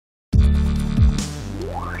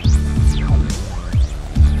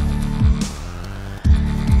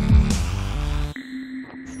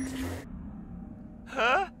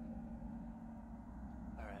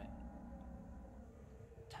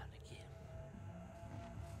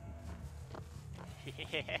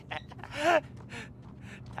Yeah.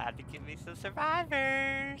 Time to give me some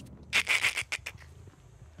survivors.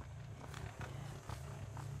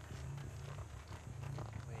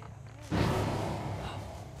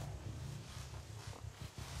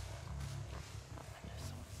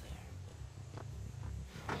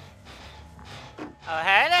 Oh,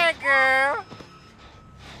 hey there, girl.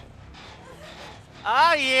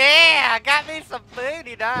 Oh, yeah. Got me some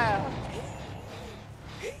booty now.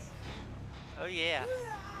 Oh, yeah. Time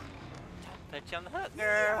to put you on the hook,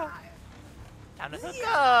 girl. Time to hook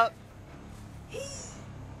up.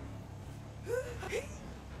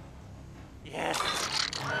 Yes.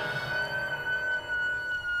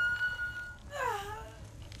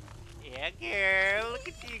 Yeah, girl. Look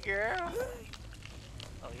at you, girl.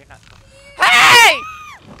 Oh, you're not. Hey!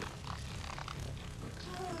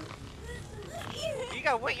 You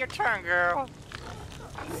gotta wait your turn, girl.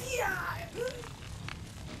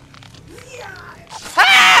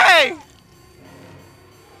 Hey!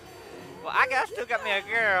 Well, I guess I still got me a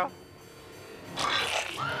girl.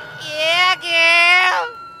 Yeah,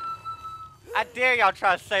 girl! I dare y'all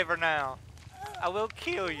try to save her now. I will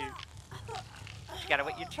kill you. You gotta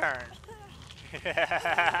wait your turn.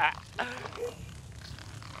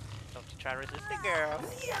 Don't you try to resist it, girl.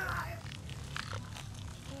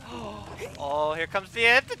 Oh, here comes the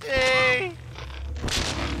entity!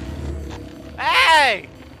 Hey!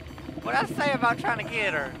 What'd I say about trying to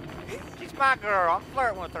get her? She's my girl. I'm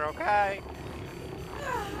flirting with her, okay?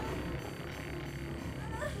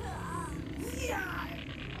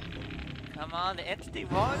 Come on, the entity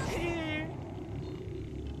wants you.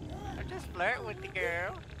 I'm just flirting with the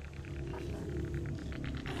girl.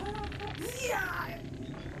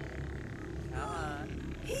 Come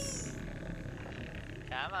on.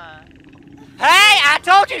 Come on. Hey! I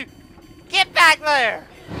told you! Get back there!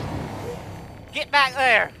 Get back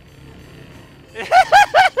there!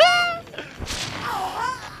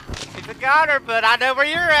 She's a goner, but I know where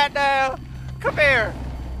you're at now. Come here.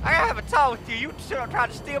 I gotta have a talk with you. You still trying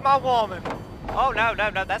to steal my woman. Oh, no, no,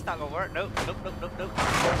 no. That's not gonna work. Nope, nope, nope, nope, nope.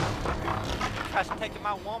 Try to take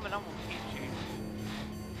my woman, I'm gonna kill you.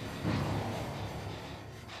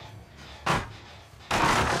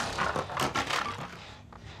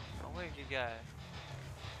 Oh, where'd you go? Where'd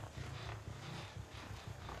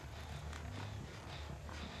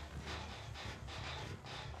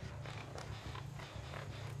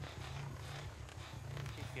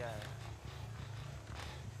you go?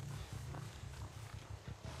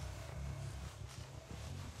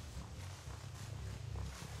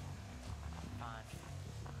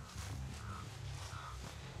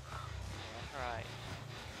 Right.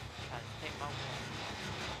 Try to take my woman.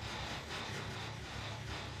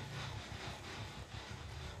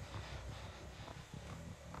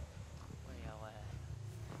 Where y'all at?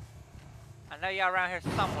 I know y'all around here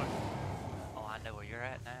somewhere. Oh, I know where you're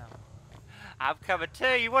at now. I'm coming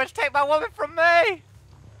too. You want to take my woman from me?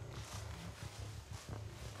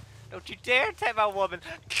 Don't you dare take my woman.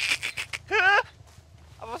 I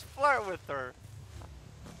was flirting with her.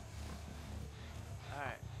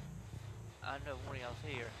 Alright. I know one of y'all's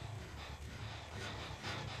here.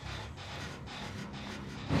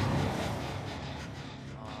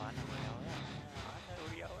 Oh, I know where y'all at. I know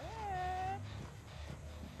where y'all at.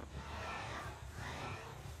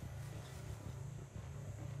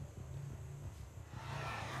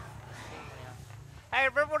 Hey,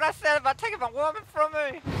 remember what I said about taking my woman from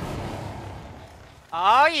me?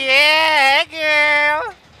 Oh yeah,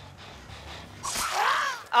 girl.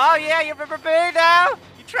 Oh yeah, you remember me now?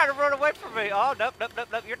 You trying to run away from me? Oh nope, nope, nope,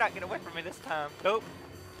 nope. You're not getting away from me this time. Nope.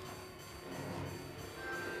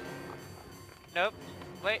 Nope.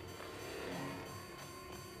 Wait.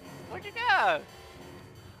 Where'd you go?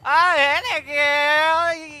 Oh yeah, there,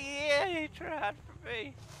 girl. Yeah, you tried for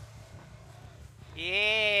me.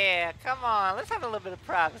 Yeah, come on. Let's have a little bit of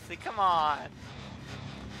privacy. Come on.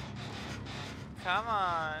 Come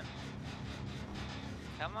on.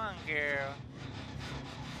 Come on, girl.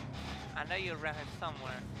 I know you're around here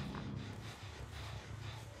somewhere.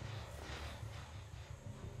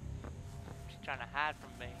 She's trying to hide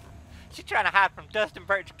from me. She's trying to hide from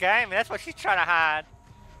DustinBurchGaming. That's what she's trying to hide.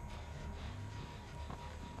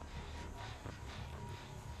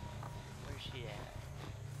 Where's she at?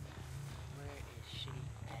 Where is she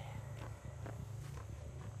at?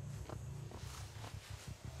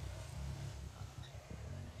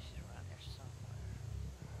 She's around there somewhere.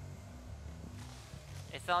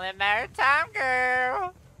 It's only a matter of time,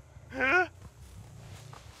 girl.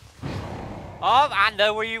 Oh, I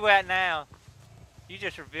know where you at now. You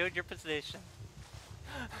just revealed your position.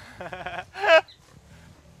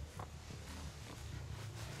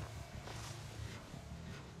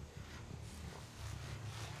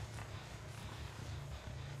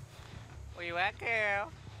 Where you at,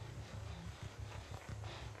 girl?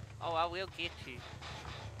 Oh, I will get you.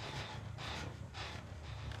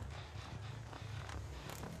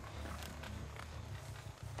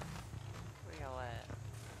 Where y'all at?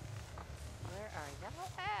 Where are y'all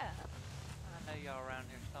at? I know y'all around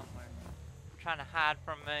here somewhere. Trying to hide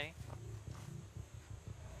from me.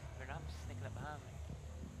 But I'm sneaking up behind me.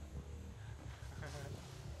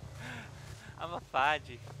 I'm gonna find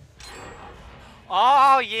you.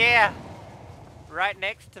 Oh, yeah! Right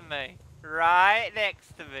next to me. Right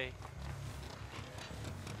next to me.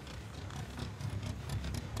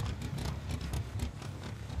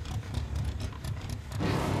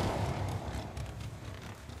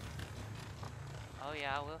 Oh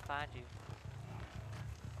yeah, I will find you.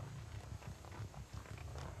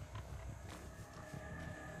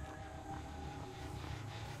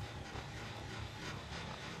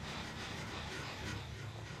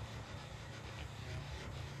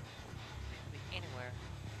 Could be anywhere.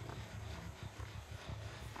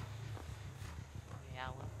 Yeah, I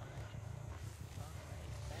will find you. Oh, wait,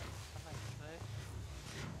 is that somebody's foot?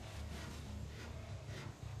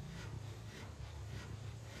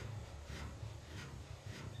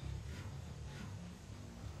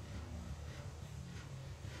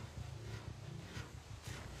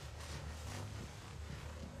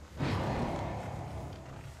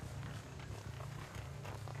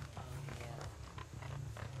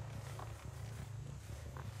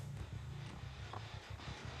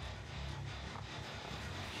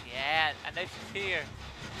 Yeah, I know she's here.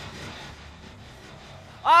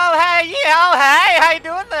 Oh, hey, yeah, oh, hey, how you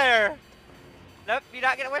doing there? Nope, you're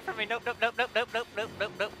not getting away from me. Nope, nope, nope, nope, nope, nope, nope,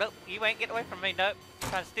 nope, nope, nope. You ain't getting away from me, nope.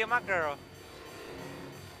 Trying to steal my girl.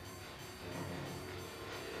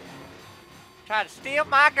 Trying to steal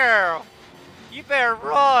my girl. You better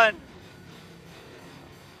run.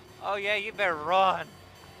 Oh, yeah, you better run.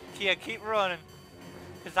 Yeah, keep running.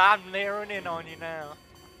 Because I'm narrowing in on you now.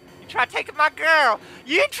 You try taking my girl.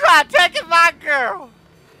 You try taking my girl.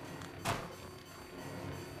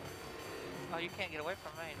 Oh, you can't get away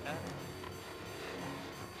from me, no.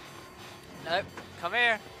 Nope. Come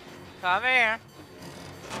here. Come here.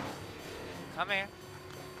 Come here.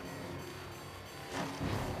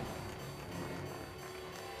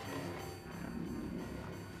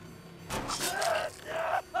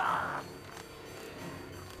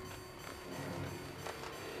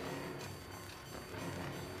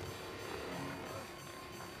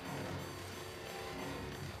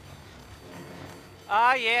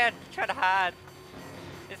 Oh yeah, try to hide.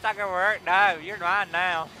 It's not gonna work. No, you're mine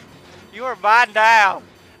now. You are mine now.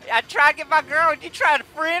 I tried to get my girl and you tried to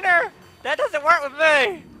friend her? That doesn't work with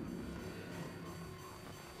me.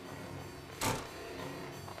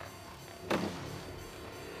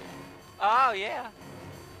 Oh yeah.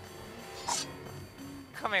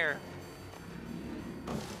 Come here.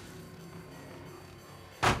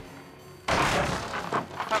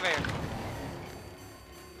 Come here.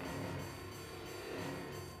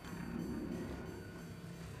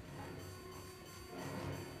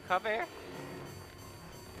 Come here.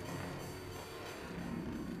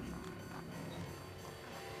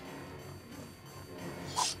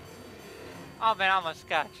 Oh man, I almost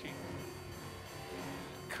got you.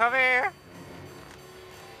 Come here.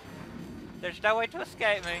 There's no way to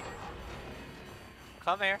escape me.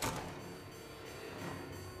 Come here.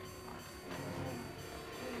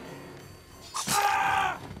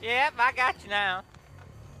 Yep, I got you now.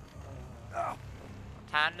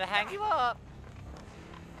 Time to hang you up.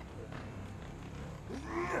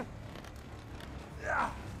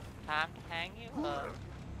 Time to hang you up.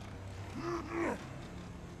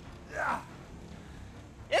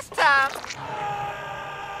 It's time.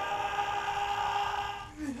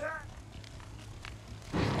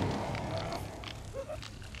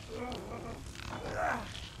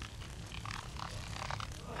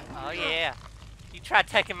 Oh yeah. You tried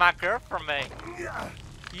taking my girl from me.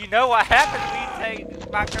 You know what happens when you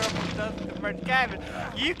take my girl from DustinBurchGaming.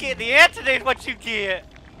 You get the antidote, what you get.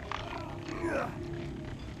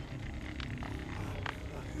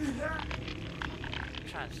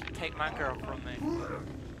 Trying to take my girl from me.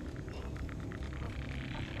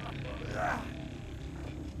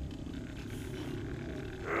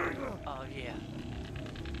 Oh yeah.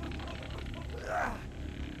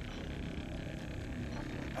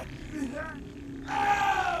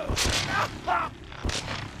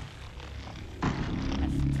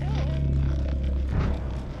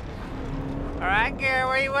 Alright, girl,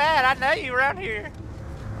 where you at? I know you around here.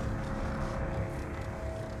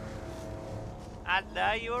 I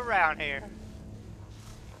know you around here.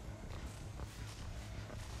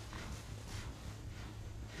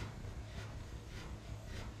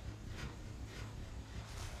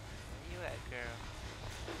 at, girl?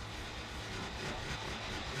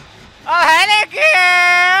 Oh, hey there,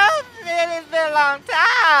 girl! It's been a long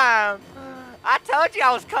time. I told you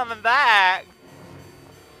I was coming back.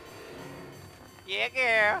 Yeah,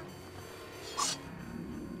 girl.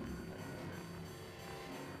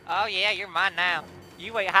 Oh, yeah, you're mine now.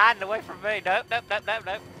 You ain't hiding away from me. Nope, nope, nope, nope,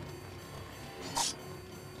 nope.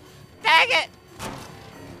 Dang it!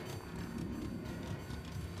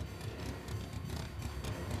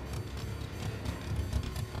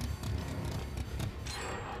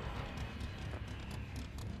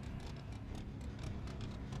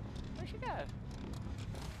 Where'd she go?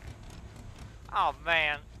 Oh,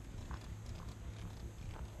 man.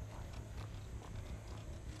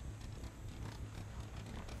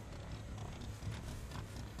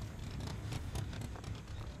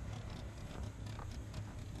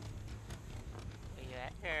 Where you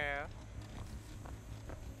at, girl?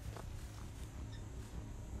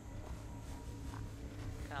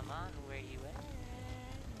 Come on, where you at?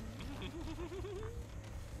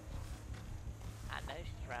 I know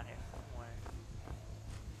she's around here somewhere.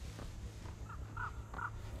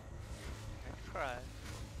 There's Crow. Alright.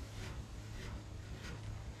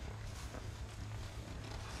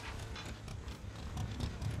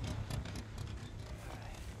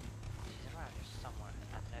 She's around here somewhere.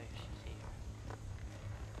 I know she's here.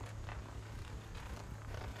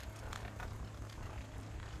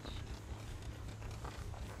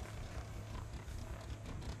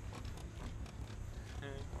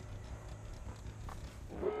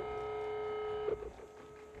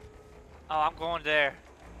 Oh, I'm going there.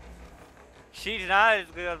 She's not as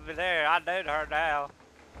good to be there. I know her now.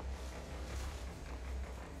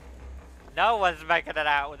 No one's making it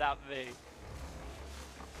out without me.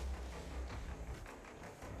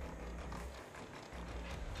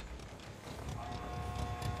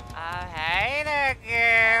 Oh, hey there,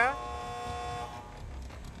 girl.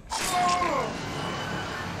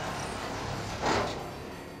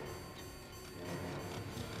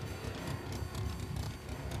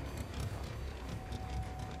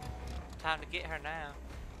 Time to get her now.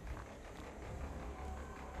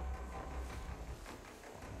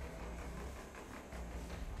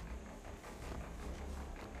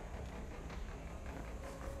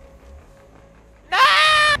 No!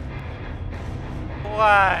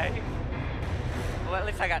 Why? Well, at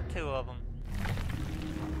least I got 2 of them.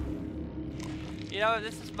 You know,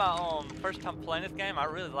 this is my first time playing this game. I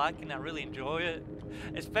really like it and I really enjoy it.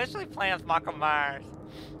 Especially playing as Michael Myers.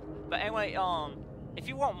 But anyway, if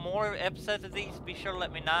you want more episodes of these, be sure to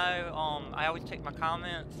let me know. I always check my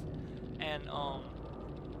comments. And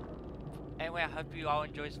anyway, I hope you all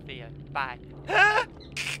enjoy this video. Bye.